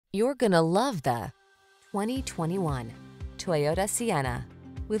You're gonna love the 2021 Toyota Sienna.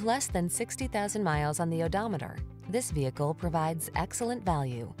 With less than 60,000 miles on the odometer, this vehicle provides excellent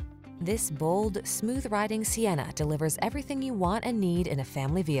value. This bold, smooth-riding Sienna delivers everything you want and need in a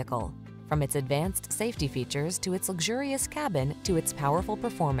family vehicle. From its advanced safety features to its luxurious cabin to its powerful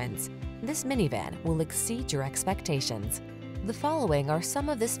performance, this minivan will exceed your expectations. The following are some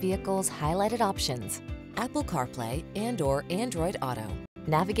of this vehicle's highlighted options: Apple CarPlay and/or Android Auto,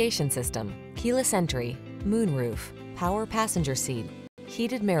 navigation system, keyless entry, moonroof, power passenger seat,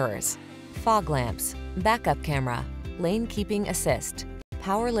 heated mirrors, fog lamps, backup camera, lane keeping assist,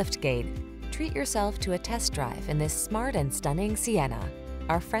 power liftgate. Treat yourself to a test drive in this smart and stunning Sienna.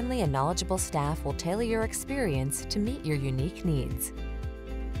 Our friendly and knowledgeable staff will tailor your experience to meet your unique needs.